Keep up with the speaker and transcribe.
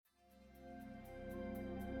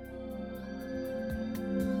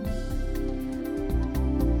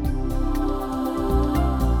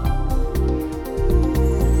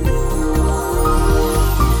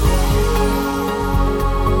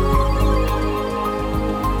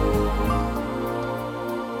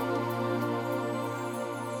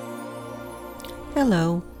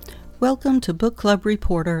Hello. Welcome to Book Club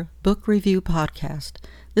Reporter Book Review Podcast.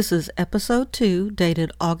 This is Episode 2,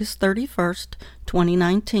 dated August 31st,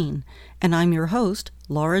 2019, and I'm your host,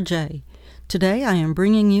 Laura J. Today I am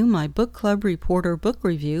bringing you my Book Club Reporter book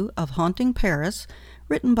review of Haunting Paris,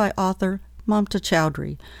 written by author Mamta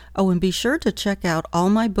Choudhry. Oh, and be sure to check out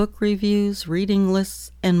all my book reviews, reading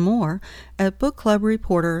lists, and more at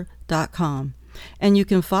bookclubreporter.com. And you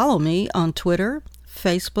can follow me on Twitter,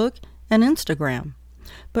 Facebook, and Instagram.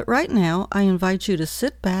 But right now, I invite you to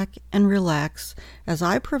sit back and relax as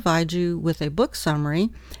I provide you with a book summary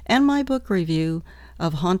and my book review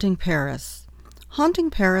of Haunting Paris. Haunting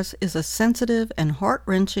Paris is a sensitive and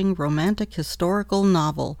heart-wrenching romantic historical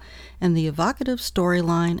novel, and the evocative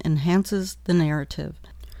storyline enhances the narrative.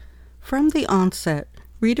 From the onset,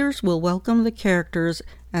 readers will welcome the characters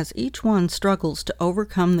as each one struggles to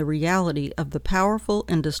overcome the reality of the powerful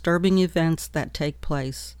and disturbing events that take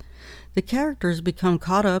place. The characters become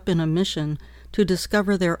caught up in a mission to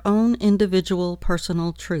discover their own individual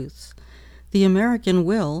personal truths. The American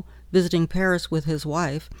Will, visiting Paris with his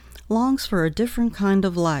wife, longs for a different kind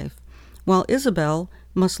of life, while Isabelle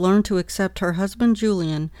must learn to accept her husband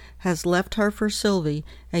Julien has left her for Sylvie,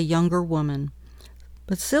 a younger woman.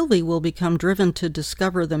 But Sylvie will become driven to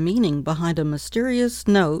discover the meaning behind a mysterious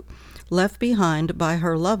note left behind by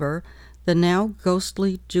her lover, the now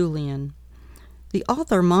ghostly Julien. The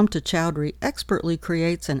author Mamta Choudhry expertly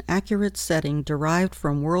creates an accurate setting derived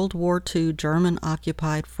from World War II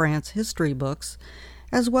German-occupied France history books,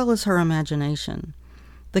 as well as her imagination.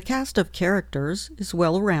 The cast of characters is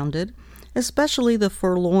well-rounded, especially the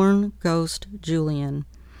forlorn ghost Julien.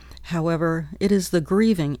 However, it is the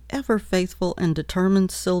grieving, ever-faithful and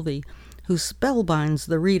determined Sylvie who spellbinds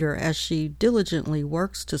the reader as she diligently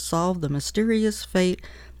works to solve the mysterious fate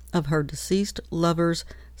of her deceased lover's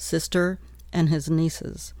sister and his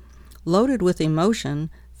nieces. Loaded with emotion,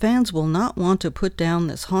 fans will not want to put down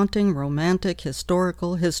this haunting, romantic,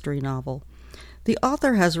 historical history novel. The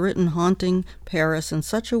author has written Haunting Paris in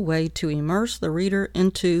such a way to immerse the reader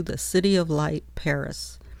into the city of light,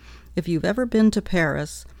 Paris. If you've ever been to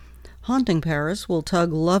Paris, Haunting Paris will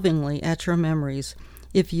tug lovingly at your memories.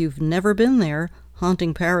 If you've never been there,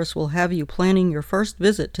 Haunting Paris will have you planning your first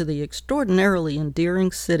visit to the extraordinarily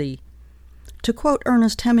endearing city. To quote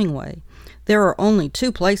Ernest Hemingway, "There are only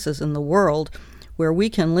two places in the world where we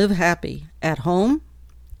can live happy, at home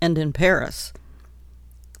and in Paris."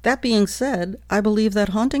 That being said, I believe that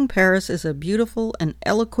Haunting Paris is a beautiful and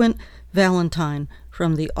eloquent valentine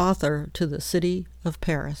from the author to the city of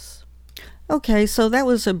Paris. Okay, so that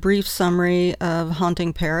was a brief summary of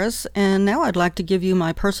Haunting Paris, and now I'd like to give you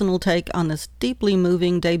my personal take on this deeply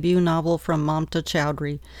moving debut novel from Mamta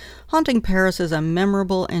Choudhry. Haunting Paris is a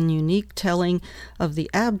memorable and unique telling of the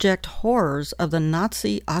abject horrors of the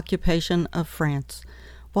Nazi occupation of France.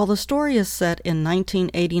 While the story is set in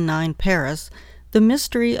 1989 Paris, the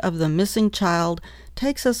mystery of the missing child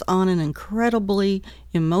takes us on an incredibly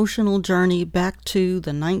emotional journey back to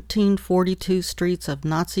the 1942 streets of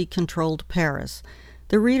Nazi-controlled Paris.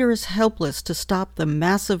 The reader is helpless to stop the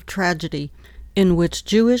massive tragedy in which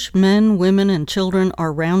Jewish men, women, and children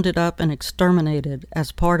are rounded up and exterminated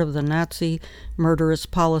as part of the Nazi murderous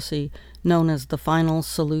policy known as the Final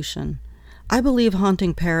Solution. I believe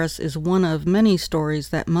Haunting Paris is one of many stories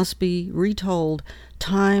that must be retold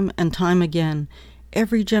time and time again.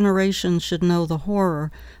 Every generation should know the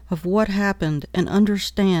horror of what happened and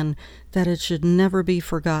understand that it should never be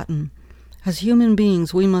forgotten. As human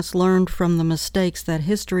beings, we must learn from the mistakes that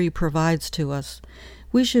history provides to us.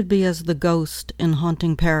 We should be as the ghost in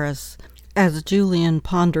Haunting Paris, as Julien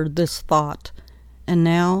pondered this thought. And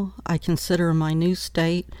now I consider my new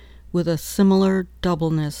state with a similar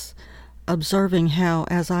doubleness, observing how,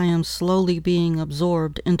 as I am slowly being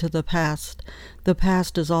absorbed into the past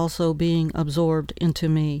is also being absorbed into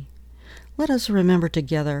me. Let us remember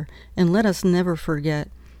together, and let us never forget,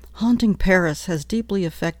 Haunting Paris has deeply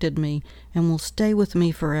affected me and will stay with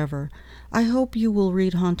me forever. I hope you will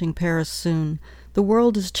read Haunting Paris soon. The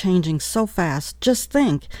world is changing so fast. Just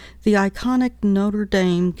think, the iconic Notre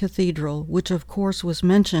Dame Cathedral, which of course was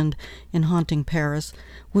mentioned in Haunting Paris,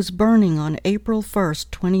 was burning on April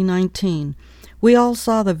 1st, 2019. We all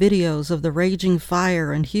saw the videos of the raging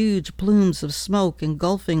fire and huge plumes of smoke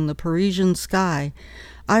engulfing the Parisian sky.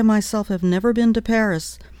 I myself have never been to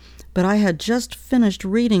Paris, but I had just finished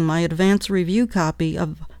reading my advance review copy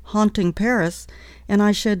of Haunting Paris, and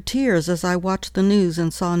I shed tears as I watched the news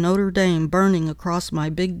and saw Notre Dame burning across my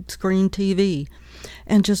big screen TV.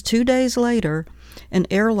 And just 2 days later, an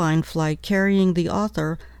airline flight carrying the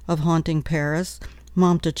author of Haunting Paris,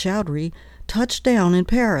 Mamta Choudhry, touched down in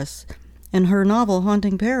Paris. and her novel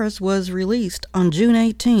Haunting Paris was released on June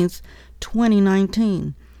 18th,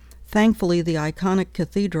 2019. Thankfully, the iconic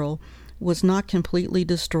cathedral was not completely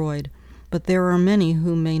destroyed, but there are many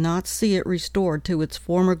who may not see it restored to its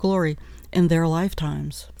former glory in their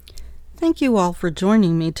lifetimes. Thank you all for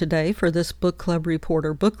joining me today for this Book Club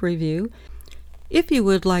Reporter book review. If you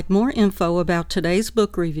would like more info about today's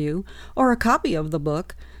book review or a copy of the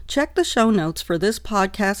book, check the show notes for this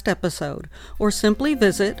podcast episode or simply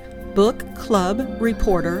visit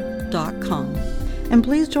bookclubreporter.com. And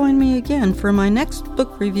please join me again for my next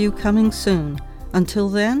book review coming soon. Until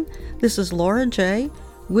then, this is Laura J.,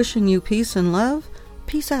 wishing you peace and love.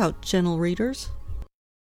 Peace out, gentle readers.